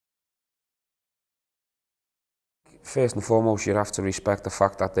first and foremost, you have to respect the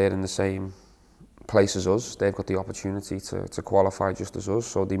fact that they're in the same place as us. They've got the opportunity to qualify just as us,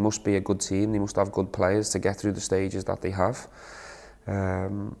 so they must be a good team. They must have good players to get through the stages that they have.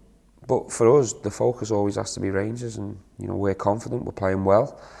 But for us, the focus always has to be Rangers, and you know, we're confident, we're playing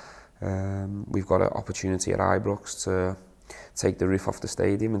well. We've got an opportunity at Ibrox to take the roof off the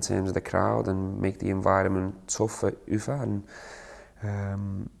stadium in terms of the crowd and make the environment tough for Ufa.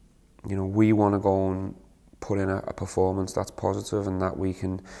 And you know, we want to go and put in a performance that's positive and that we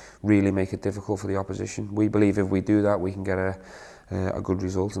can really make it difficult for the opposition. We believe if we do that, we can get a good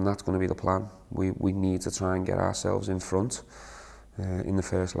result, and that's going to be the plan. We need to try and get ourselves in front in the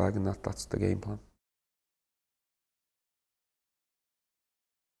first leg, and that's the game plan.